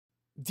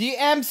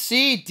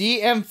DMC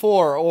DM4,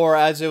 or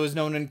as it was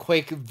known in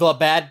Quake, The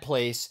Bad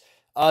Place.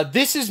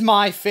 This is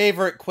my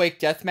favorite Quake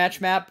Deathmatch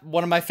map.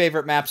 One of my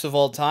favorite maps of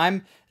all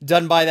time.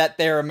 Done by that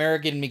there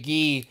American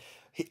McGee.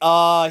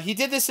 He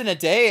did this in a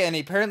day, and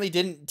he apparently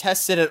didn't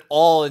test it at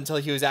all until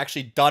he was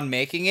actually done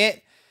making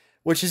it,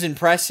 which is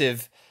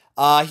impressive.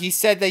 He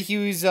said that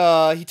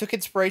he took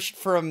inspiration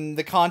from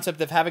the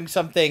concept of having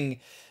something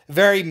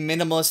very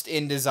minimalist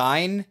in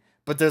design,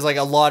 but there's like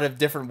a lot of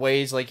different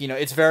ways, like, you know,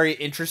 it's very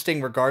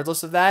interesting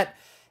regardless of that,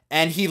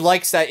 and he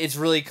likes that it's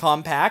really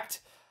compact.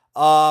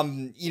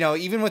 You know,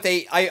 even with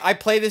I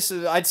play this,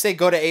 I'd say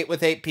go to 8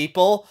 with 8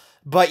 people,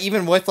 but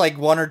even with like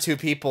 1 or 2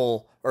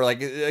 people, or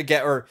like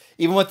or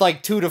even with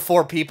like 2 to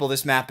 4 people,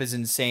 this map is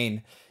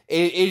insane.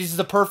 It is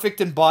the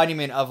perfect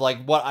embodiment of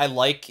like what I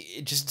like,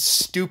 just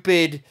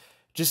stupid,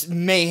 just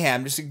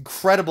mayhem, just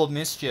incredible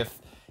mischief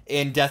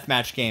in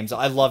deathmatch games.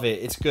 I love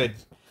it. It's good.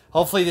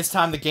 Hopefully this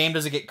time the game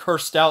doesn't get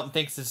cursed out and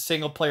thinks it's a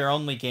single-player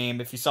only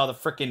game if you saw the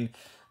frickin'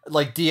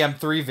 like,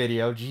 DM3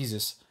 video.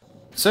 Jesus.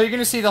 So you're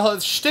gonna see the whole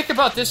shtick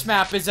about this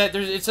map is that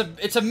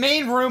it's a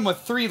main room with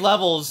 3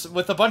 levels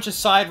with a bunch of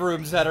side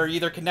rooms that are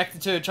either connected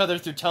to each other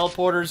through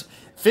teleporters,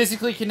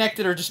 physically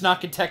connected, or just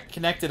not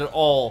connected at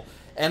all.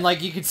 And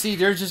like you can see,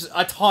 there's just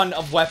a ton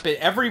of weapon.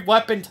 Every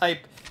weapon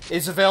type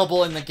is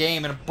available in the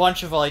game, and a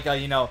bunch of like,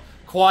 you know,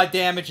 quad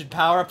damage and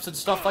power-ups and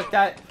stuff like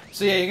that.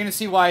 So yeah, you're gonna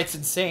see why it's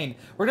insane.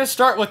 We're gonna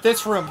start with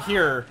this room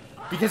here,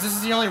 because this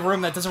is the only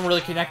room that doesn't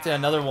really connect to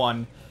another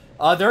one.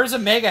 There is a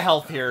mega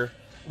health here,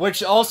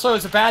 which also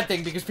is a bad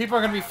thing, because people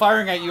are gonna be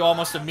firing at you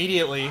almost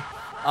immediately.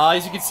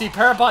 As you can see,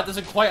 Parabot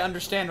doesn't quite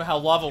understand how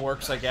lava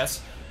works, I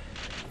guess.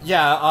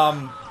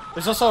 Yeah,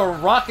 there's also a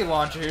rocket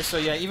launcher here, so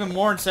yeah, even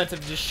more incentive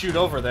to just shoot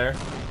over there.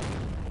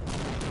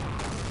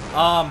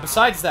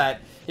 Besides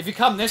that, if you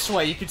come this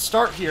way, you can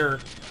start here.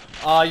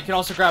 You can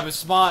also grab a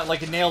spot,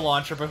 like a nail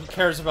launcher, but who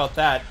cares about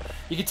that?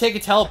 You can take a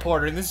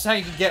teleporter, and this is how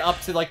you can get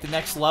up to, like, the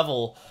next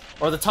level.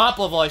 Or the top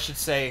level, I should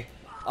say.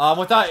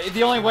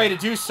 The only way to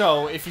do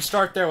so, if you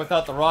start there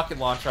without the rocket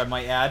launcher, I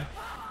might add.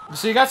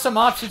 So you got some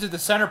options at the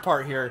center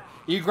part here.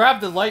 You can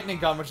grab the lightning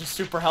gun, which is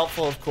super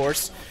helpful, of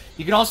course.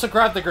 You can also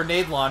grab the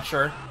grenade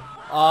launcher.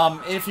 And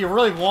if you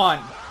really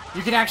want,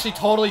 you can actually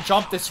totally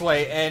jump this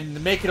way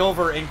and make it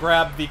over and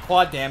grab the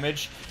quad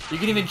damage. You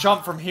can even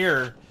jump from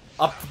here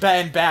up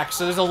and back,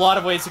 so there's a lot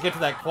of ways to get to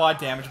that quad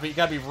damage, but you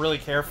gotta be really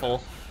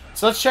careful.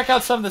 So let's check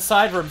out some of the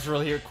side rooms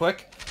really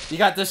quick. You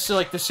got this,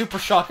 like, the super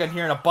shotgun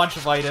here and a bunch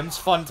of items.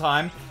 Fun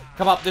time.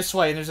 Come up this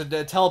way, and there's a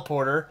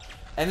teleporter.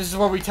 And this is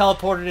where we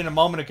teleported in a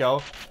moment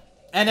ago.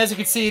 And as you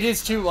can see, it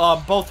is to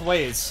both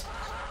ways.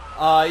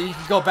 You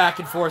can go back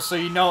and forth, so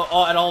you know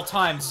at all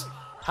times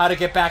how to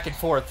get back and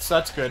forth, so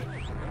that's good.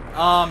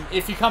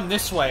 If you come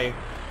this way,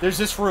 there's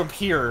this room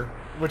here,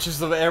 which is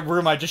the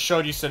room I just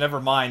showed you, so never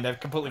mind. I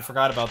completely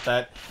forgot about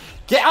that.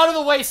 Get out of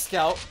the way,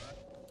 Scout!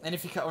 And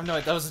if you come... Oh, no,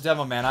 that was a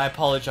Demo Man. I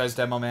apologize,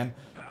 Demo Man.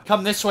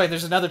 Come this way,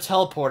 there's another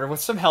teleporter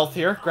with some health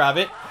here. Grab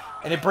it.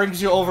 And it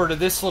brings you over to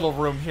this little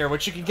room here,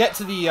 which you can get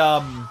to the,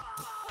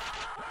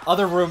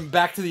 other room,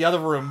 back to the other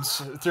rooms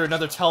through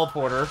another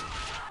teleporter.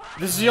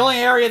 This is the only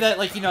area that,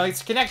 like, you know,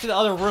 it's connected to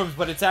other rooms,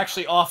 but it's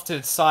actually off to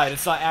its side.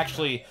 It's not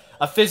actually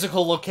a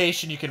physical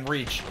location you can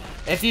reach.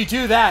 If you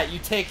do that, you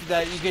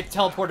get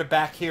teleported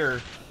back here.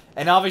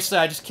 And obviously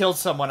I just killed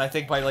someone, I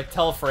think, by, like,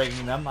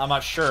 telefragging them. I'm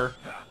not sure.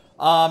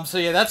 So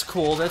yeah, that's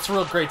cool. That's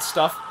real great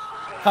stuff.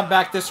 Come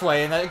back this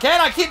way. And again,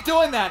 I keep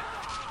doing that!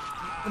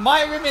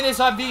 My argument is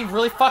I'm being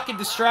really fucking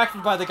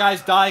distracted by the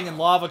guys dying in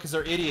lava because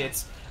they're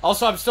idiots.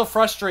 Also, I'm still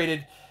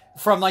frustrated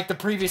from, like, the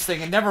previous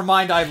thing. And never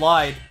mind, I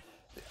lied.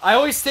 I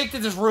always think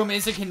that this room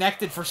isn't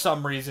connected for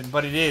some reason,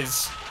 but it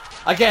is.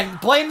 Again,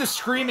 blame the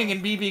screaming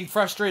and me being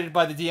frustrated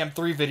by the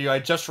DM3 video I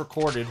just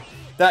recorded.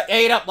 That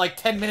ate up like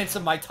 10 minutes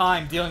of my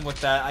time dealing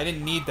with that. I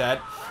didn't need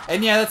that.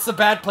 And yeah, that's the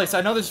bad place.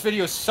 I know this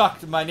video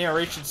sucked, my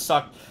narration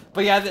sucked.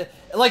 But yeah,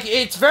 like,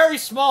 it's very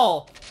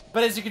small.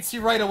 But as you can see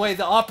right away,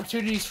 the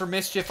opportunities for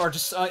mischief are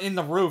just in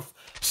the roof.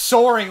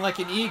 Soaring like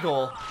an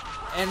eagle.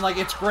 And like,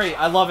 it's great.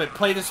 I love it.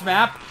 Play this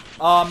map.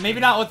 Maybe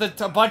not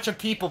with a bunch of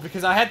people,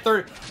 because I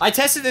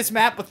tested this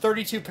map with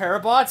 32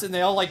 Parabots, and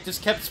they all, like,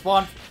 just kept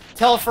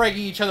telefragging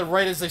each other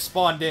right as they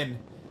spawned in.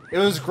 It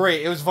was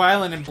great. It was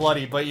violent and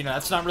bloody, but, you know,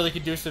 that's not really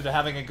conducive to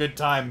having a good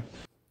time.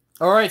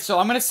 Alright, so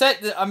I'm gonna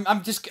set...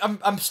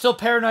 I'm still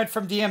paranoid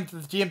from the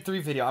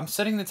DM3 video. I'm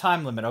setting the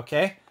time limit,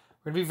 okay?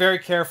 We're gonna be very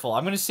careful.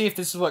 I'm gonna see if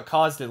this is what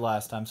caused it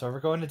last time, so we're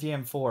going to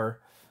DM4.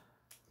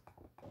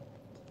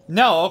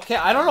 No, okay,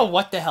 I don't know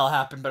what the hell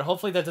happened, but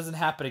hopefully that doesn't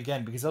happen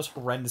again, because that was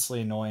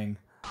horrendously annoying.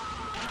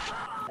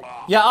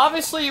 Yeah,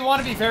 obviously you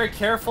want to be very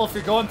careful if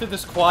you're going through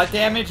this quad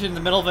damage in the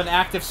middle of an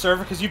active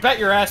server, because you bet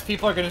your ass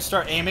people are going to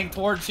start aiming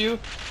towards you,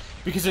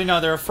 because, you know,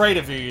 they're afraid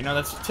of you, you know,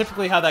 that's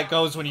typically how that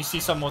goes when you see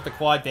someone with the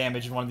quad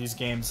damage in one of these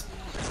games.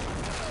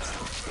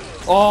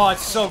 Oh,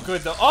 it's so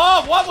good, though.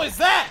 Oh, what was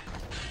that?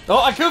 Oh,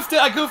 I goofed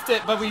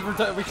it, but we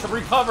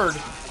recovered.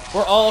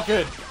 We're all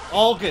good.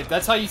 All good.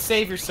 That's how you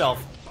save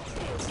yourself.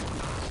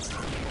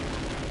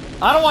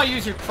 I don't want to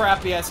use your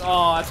crappy ass.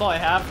 Oh, that's all I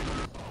have.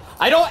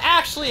 I don't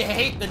actually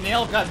hate the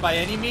nail gun by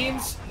any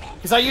means,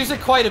 because I use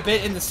it quite a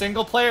bit in the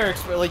single player,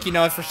 like, you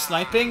know, for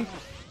sniping.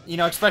 You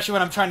know, especially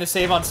when I'm trying to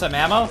save on some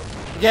ammo.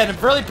 Again, a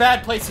really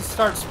bad place to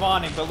start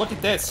spawning, but look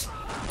at this.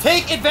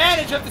 Take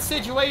advantage of the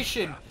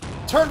situation!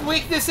 Turn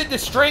weakness into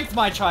strength,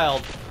 my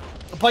child!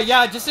 But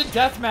yeah, just in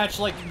deathmatch,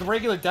 like the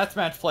regular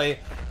deathmatch play,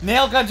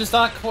 nail gun just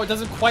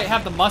doesn't quite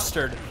have the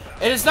mustard.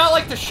 And it's not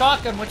like the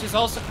shotgun, which is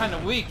also kind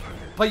of weak,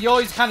 but you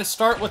always kind of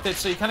start with it,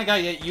 so you kind of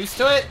gotta get used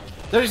to it.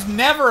 There's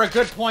never a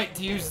good point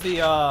to use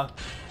the,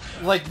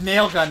 like,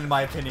 nail gun, in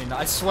my opinion,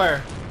 I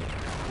swear.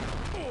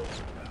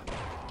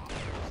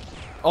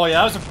 Oh yeah,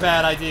 that was a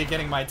bad idea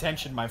getting my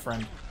attention, my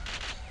friend.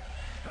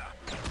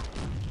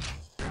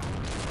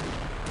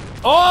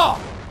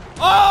 Oh!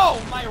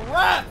 Oh! My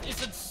wrath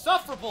is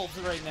insufferable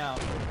right now.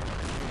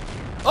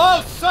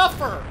 Oh,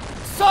 suffer!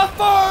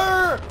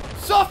 Suffer!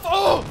 Suffer!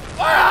 Oh!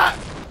 Ah!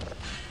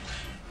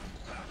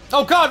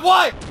 Oh god,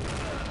 why?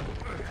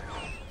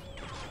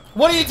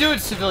 What are you doing,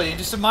 civilian?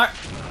 Just admire...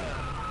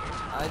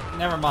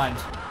 never mind.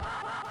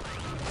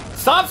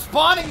 Stop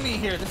spawning me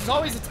here! This is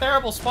always a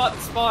terrible spot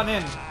to spawn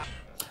in.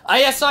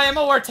 Yes, I am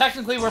aware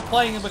technically we're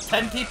playing with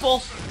 10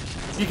 people,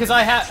 because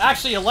I have,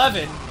 actually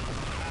 11,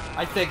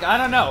 I think, I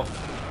don't know.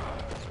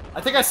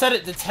 I think I set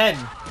it to 10.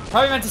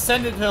 Probably meant to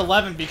send it to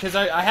 11, because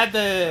I had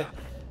the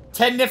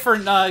 10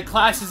 different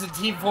classes in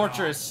Team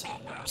Fortress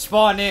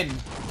spawn in,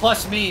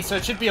 plus me, so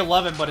it should be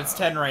 11, but it's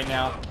 10 right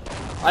now.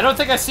 I don't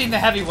think I've seen the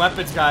heavy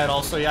weapons guy at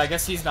all, so yeah, I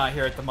guess he's not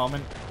here at the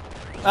moment.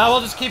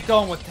 We'll just keep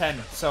going with 10,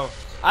 so...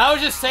 I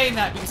was just saying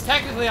that, because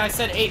technically I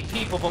said 8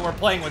 people, but we're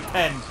playing with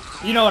 10.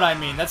 You know what I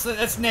mean.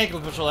 That's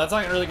negligible. That's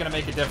not really going to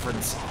make a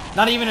difference.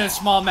 Not even in a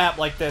small map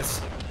like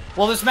this.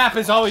 Well, this map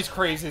is always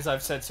crazy, as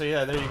I've said, so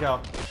yeah, there you go.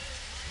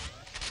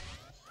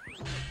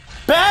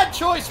 Bad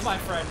choice, my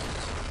friend.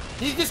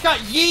 He just got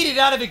yeeted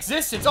out of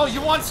existence. Oh,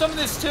 you want some of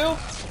this too?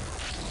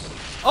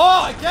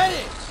 Oh, I get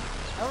it.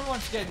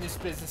 Everyone's getting this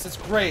business. It's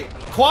great.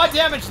 Quad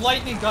damage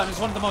lightning gun is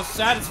one of the most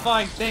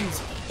satisfying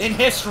things in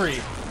history.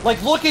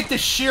 Like, look at the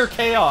sheer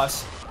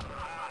chaos.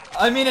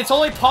 I mean, it's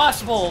only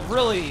possible,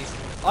 really,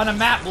 on a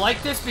map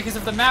like this, because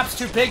if the map's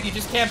too big, you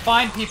just can't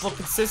find people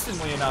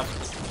consistently enough.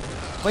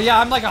 But yeah,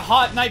 I'm like a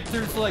hot knife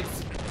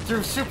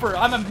through super...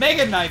 I'm a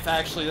mega knife,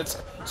 actually.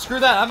 Screw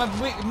that. I'm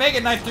a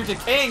mega knife through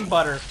decaying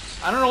butter.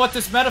 I don't know what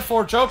this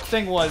metaphor joke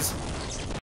thing was.